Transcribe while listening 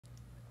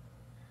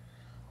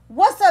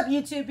What's up,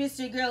 YouTube? It's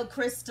your girl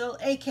Crystal,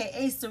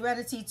 aka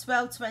Serenity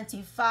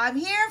 1225,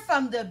 here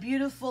from the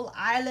beautiful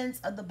islands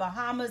of the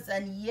Bahamas.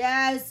 And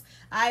yes,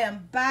 I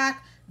am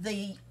back.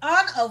 The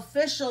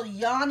unofficial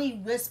Yoni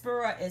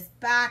Whisperer is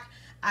back.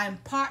 I'm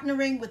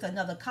partnering with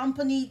another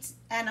company,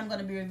 and I'm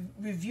going to be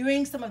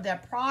reviewing some of their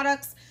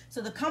products.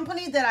 So the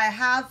company that I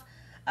have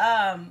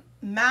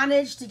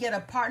managed to get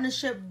a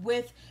partnership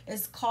with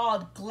is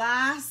called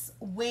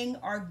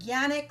GlassWing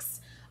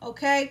Organics.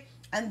 Okay.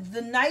 And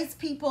the nice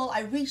people,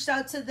 I reached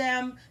out to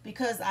them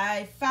because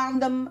I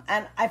found them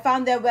and I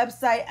found their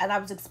website and I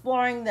was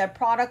exploring their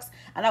products,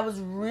 and I was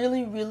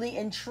really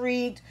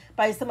intrigued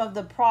by some of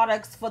the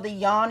products for the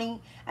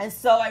Yoni. And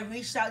so I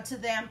reached out to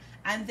them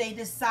and they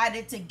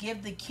decided to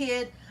give the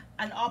kid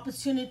an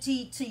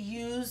opportunity to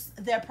use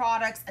their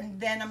products, and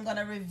then I'm going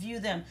to review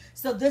them.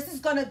 So this is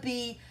going to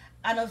be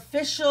an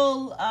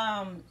official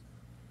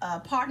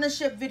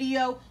partnership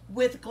video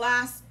with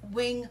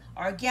GlassWing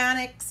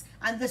Organics,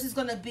 and this is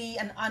going to be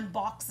an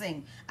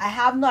unboxing. I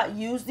have not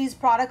used these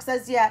products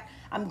as yet.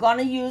 I'm going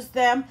to use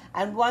them,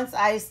 and once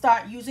I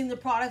start using the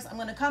products, I'm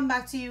going to come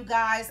back to you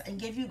guys and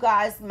give you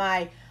guys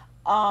my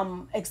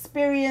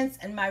experience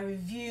and my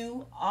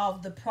review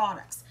of the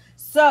products.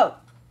 So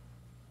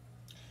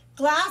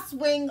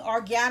GlassWing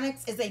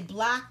Organics is a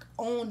black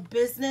owned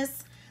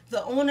business.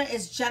 The owner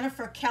is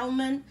Jennifer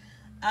Kelman.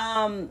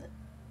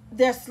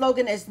 Their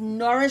slogan is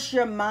nourish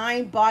your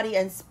mind, body,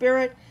 and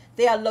spirit.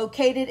 They are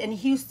located in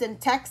Houston,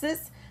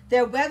 Texas.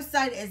 Their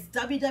website is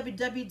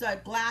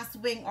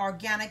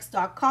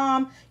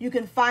www.glasswingorganics.com. You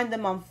can find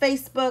them on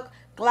Facebook,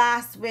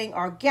 GlassWing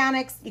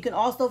Organics. You can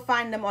also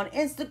find them on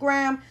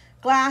Instagram,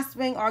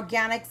 GlassWing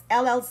Organics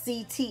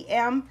LLC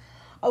TM.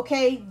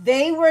 Okay,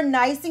 they were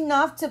nice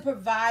enough to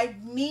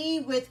provide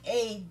me with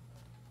a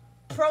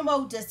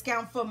promo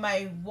discount for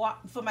my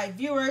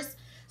viewers.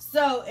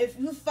 So if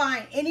you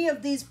find any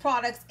of these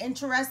products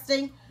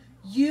interesting,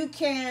 you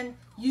can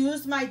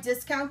use my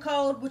discount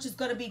code, which is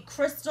going to be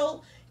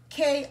Crystal,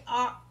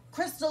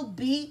 Crystal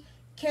B,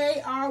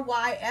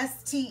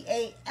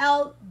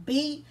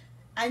 KRYSTALB,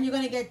 and you're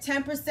going to get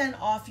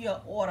 10% off your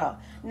order.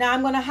 Now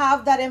I'm going to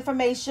have that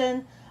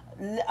information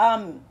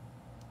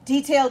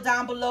detailed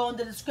down below in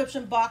the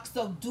description box,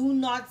 so do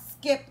not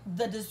skip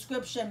the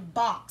description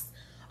box.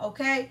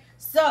 Okay,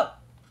 so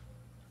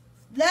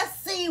let's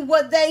see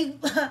what they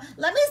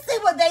let me see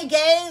what they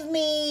gave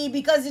me,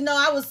 because you know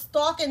I was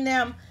stalking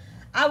them.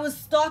 I was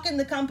stalking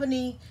the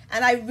company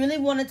and I really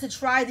wanted to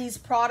try these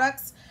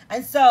products,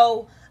 and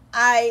so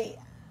I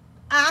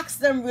asked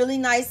them really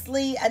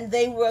nicely, and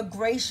they were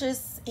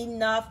gracious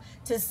enough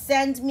to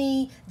send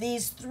me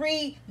these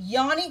 3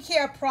 Yoni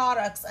Care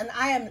products, and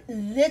I'm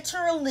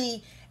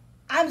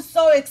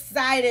so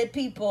excited,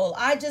 people.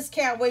 I just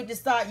can't wait to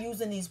start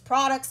using these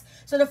products.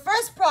 So the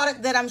first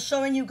product that I'm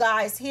showing you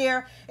guys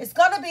here is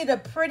going to be the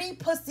Pretty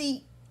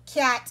Pussy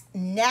Cat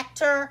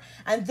NECTAR.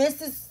 And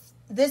this is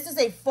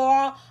a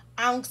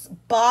 4-ounce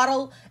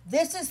bottle.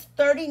 This is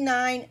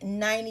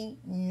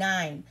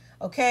 $39.99.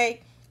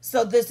 Okay.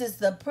 So this is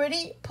the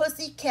Pretty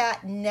Pussy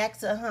Cat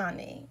NECTAR,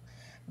 honey.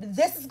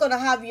 This is going to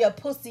have your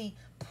pussy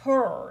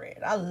purring.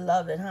 I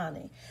love it,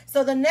 honey.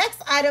 So the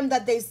next item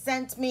that they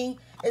sent me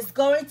is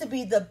going to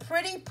be the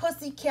Pretty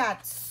Pussy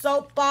Cat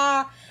soap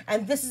bar,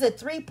 and this is a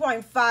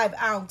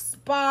 3.5-ounce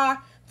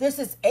bar. This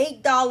is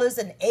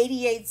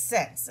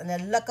 $8.88, and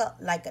then look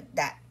like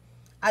that.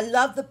 I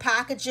love the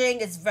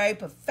packaging. It's very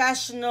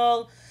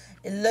professional.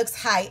 It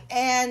looks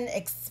high-end,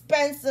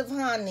 expensive,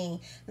 honey.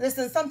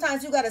 Listen,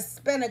 sometimes you got to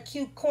spend a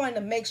cute coin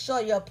to make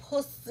sure your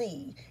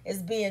pussy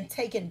is being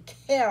taken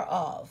care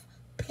of,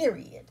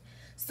 period.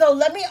 So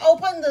let me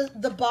open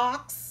the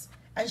box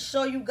and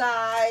show you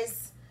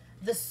guys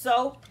the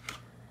soap.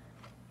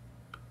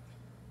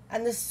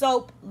 And the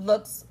soap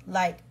looks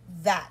like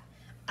that.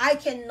 I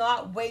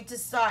cannot wait to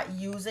start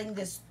using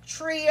this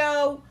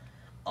trio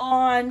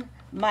on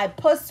my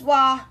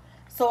puswa,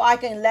 so I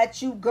can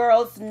let you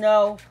girls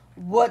know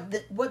what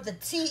the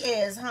tea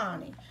is,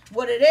 honey.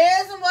 What it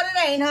is and what it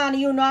ain't, honey.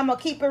 You know I'm going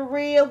to keep it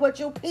real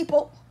with you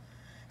people.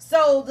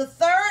 So the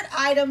third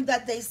item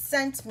that they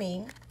sent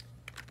me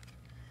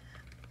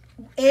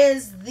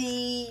is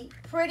the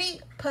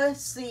Pretty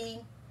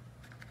Pussy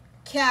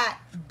Cat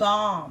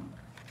Balm.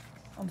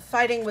 I'm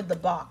fighting with the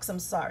box. I'm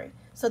sorry.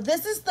 So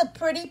this is the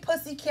Pretty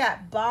Pussy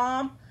Cat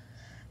Balm,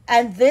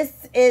 and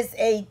this is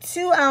a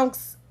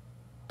 2-ounce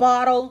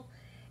bottle.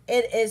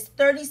 It is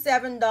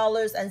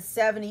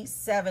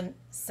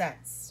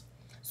 $37.77.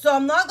 So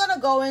I'm not going to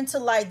go into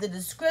like the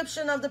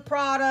description of the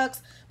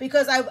products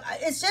because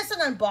it's just an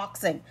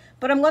unboxing,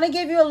 but I'm going to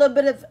give you a little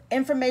bit of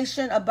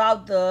information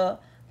about the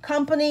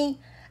company.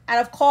 And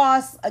of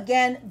course,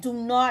 again, do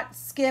not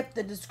skip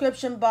the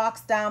description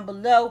box down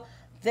below.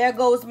 There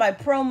goes my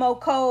promo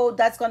code.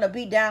 That's going to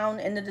be down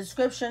in the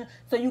description,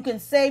 so you can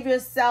save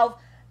yourself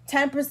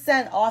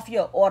 10% off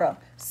your order.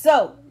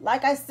 So,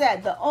 like I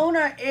said, the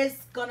owner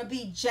is going to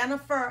be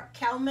Jennifer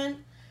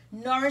Kelman.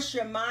 Nourish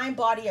your mind,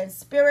 body, and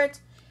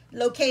spirit.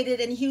 Located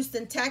in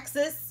Houston,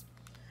 Texas.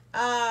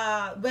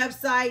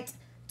 Website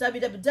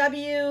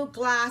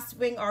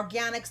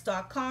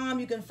www.glasswingorganics.com.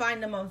 You can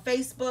find them on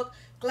Facebook,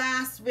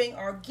 GlassWing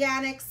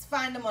Organics.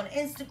 Find them on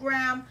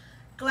Instagram,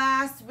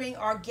 GlassWing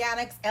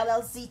Organics,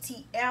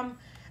 LLCTM.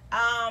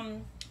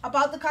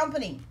 About the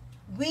company,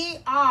 we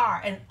are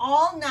an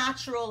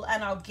all-natural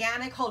and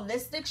organic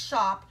holistic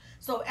shop.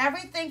 So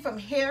everything from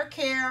hair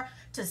care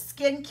to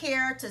skin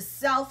care to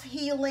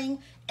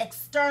self-healing,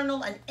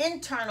 external and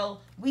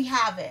internal, we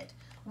have it.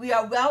 We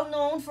are well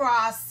known for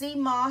our sea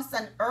moss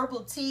and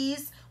herbal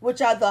teas,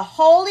 which are the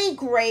holy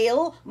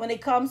grail when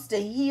it comes to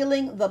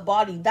healing the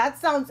body. That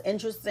sounds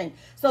interesting.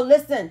 So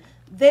listen,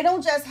 they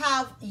don't just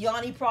have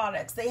yoni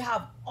products. They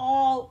have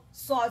all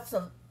sorts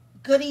of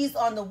goodies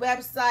on the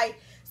website.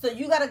 So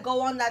you got to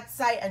go on that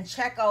site and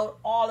check out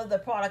all of the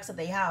products that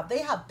they have. They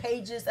have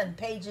pages and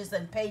pages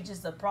and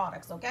pages of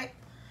products, okay?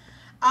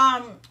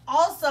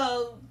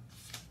 Also,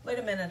 wait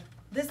a minute.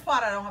 This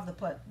part I don't have to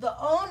put. The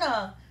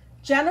owner,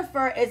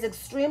 Jennifer, is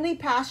extremely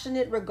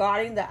passionate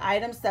regarding the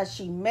items that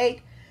she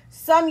makes.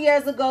 Some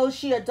years ago,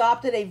 she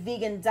adopted a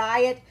vegan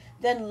diet,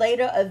 then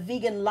later a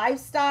vegan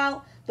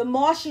lifestyle. The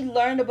more she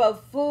learned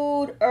about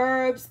food,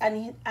 herbs,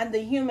 and the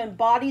human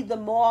body, the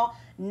more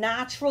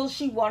natural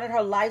she wanted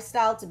her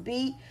lifestyle to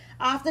be.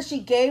 After she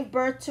gave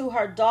birth to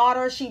her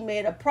daughter, she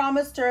made a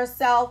promise to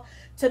herself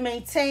to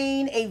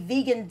maintain a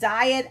vegan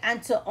diet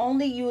and to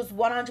only use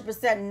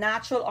 100%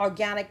 natural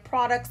organic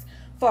products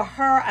for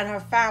her and her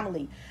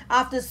family.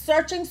 After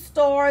searching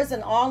stores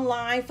and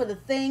online for the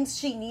things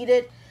she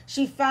needed,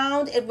 she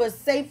found it was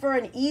safer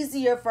and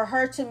easier for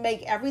her to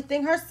make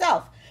everything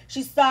herself.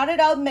 She started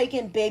out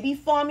making baby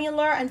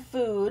formula and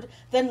food,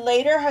 then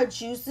later her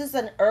juices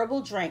and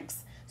herbal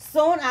drinks.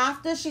 Soon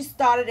after, she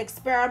started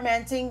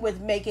experimenting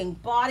with making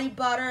body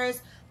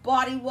butters,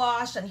 body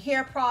wash, and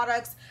hair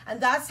products,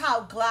 and that's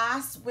how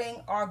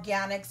GlassWing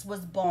Organics was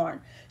born.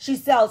 She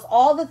sells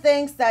all the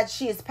things that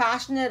she is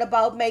passionate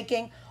about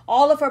making.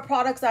 All of her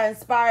products are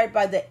inspired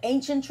by the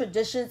ancient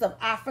traditions of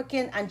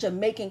African and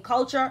Jamaican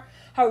culture.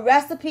 Her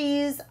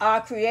recipes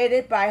are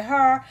created by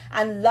her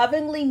and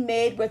lovingly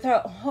made with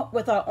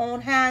her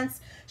own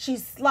hands. She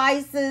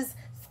slices,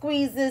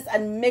 squeezes,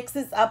 and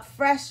mixes up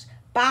fresh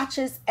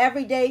batches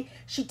every day.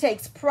 She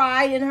takes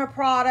pride in her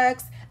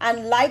products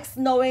and likes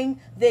knowing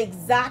the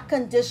exact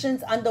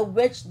conditions under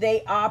which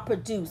they are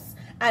produced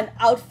and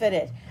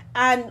outfitted,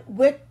 and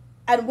which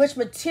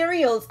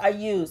materials are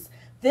used.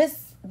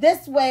 This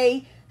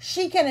way,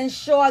 she can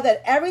ensure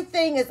that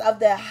everything is of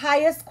the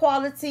highest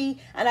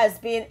quality and has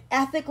been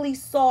ethically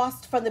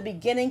sourced from the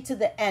beginning to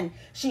the end.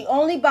 She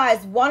only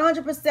buys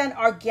 100%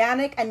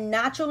 organic and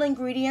natural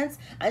ingredients,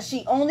 and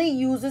she only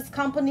uses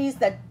companies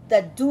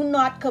that do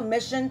not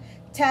commission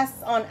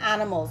tests on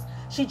animals.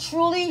 She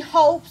truly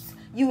hopes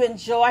you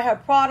enjoy her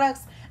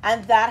products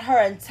and that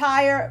our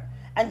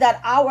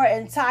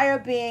entire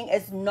being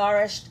is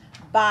nourished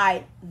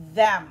by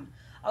them.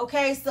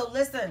 Okay, so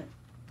listen,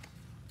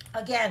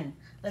 again,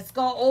 let's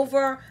go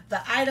over the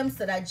items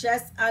that I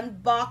just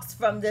unboxed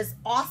from this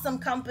awesome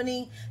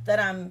company that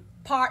I'm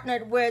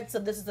partnered with. So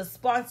this is a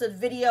sponsored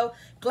video.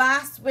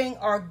 GlassWing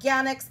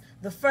Organics.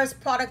 The first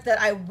product that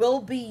I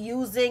will be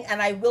using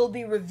and I will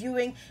be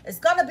reviewing is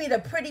going to be the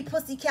Pretty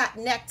Pussycat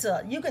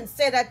Nectar. You can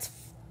say that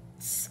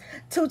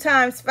 2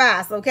 times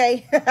fast,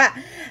 okay?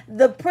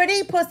 The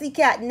Pretty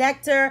Pussycat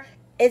Nectar,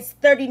 it's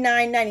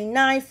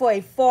 $39.99 for a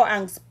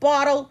 4-ounce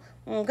bottle,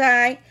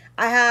 okay?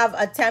 I have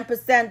a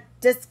 10%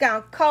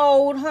 discount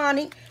code,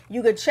 honey.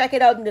 You can check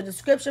it out in the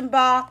description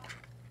box.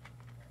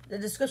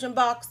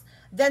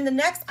 Then the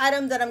next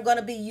item that I'm going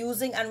to be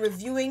using and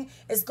reviewing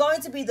is going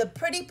to be the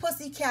Pretty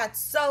Pussycat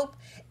Soap,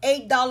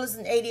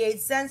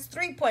 $8.88,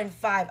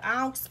 3.5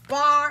 ounce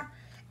bar.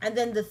 And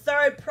then the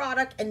third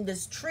product in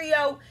this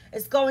trio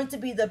is going to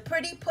be the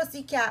Pretty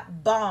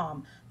Pussycat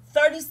Balm,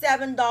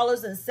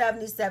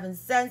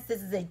 $37.77.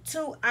 This is a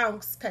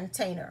 2-ounce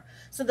container.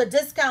 So the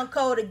discount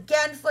code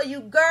again for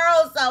you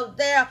girls out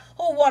there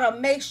who want to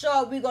make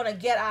sure we're going to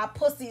get our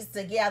pussies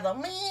together.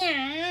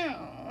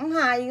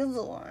 How you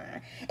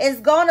doing? It's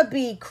going to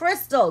be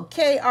Crystal,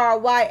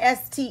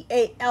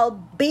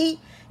 KRYSTALB.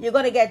 You're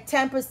going to get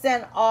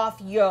 10% off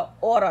your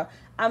order.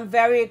 I'm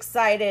very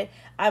excited.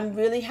 I'm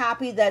really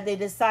happy that they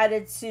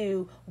decided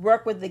to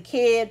work with the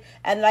kid.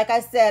 And like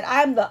I said,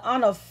 I'm the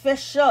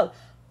unofficial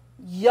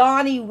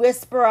yoni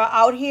whisperer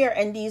out here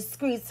in these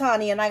streets,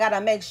 honey, and I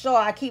gotta make sure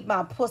I keep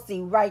my pussy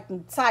right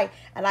and tight.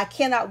 And I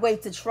cannot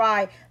wait to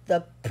try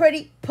the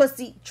Pretty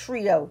Pussy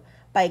Trio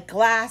by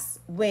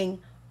GlassWing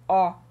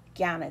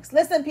Organics.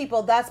 Listen,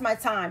 people, that's my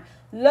time.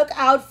 Look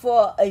out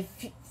for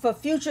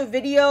future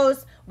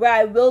videos where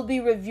I will be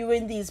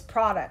reviewing these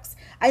products.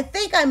 I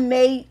think I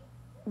may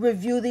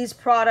review these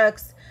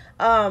products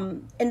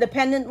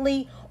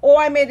independently, or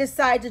I may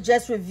decide to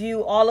just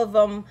review all of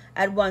them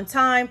at one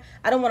time.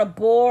 I don't want to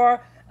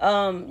bore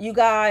you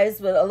guys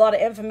with a lot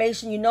of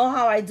information. You know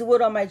how I do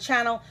it on my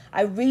channel.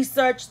 I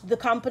research the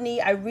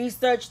company, I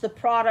research the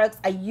products,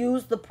 I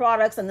use the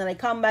products, and then I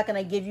come back and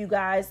I give you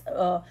guys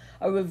a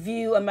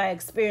review of my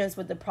experience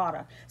with the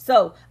product.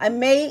 So I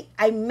may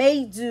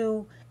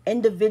do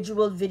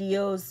individual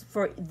videos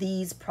for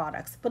these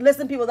products. But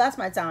listen, people, that's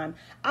my time.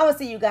 I will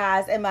see you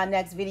guys in my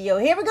next video.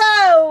 Here we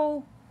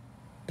go.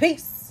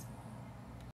 Peace.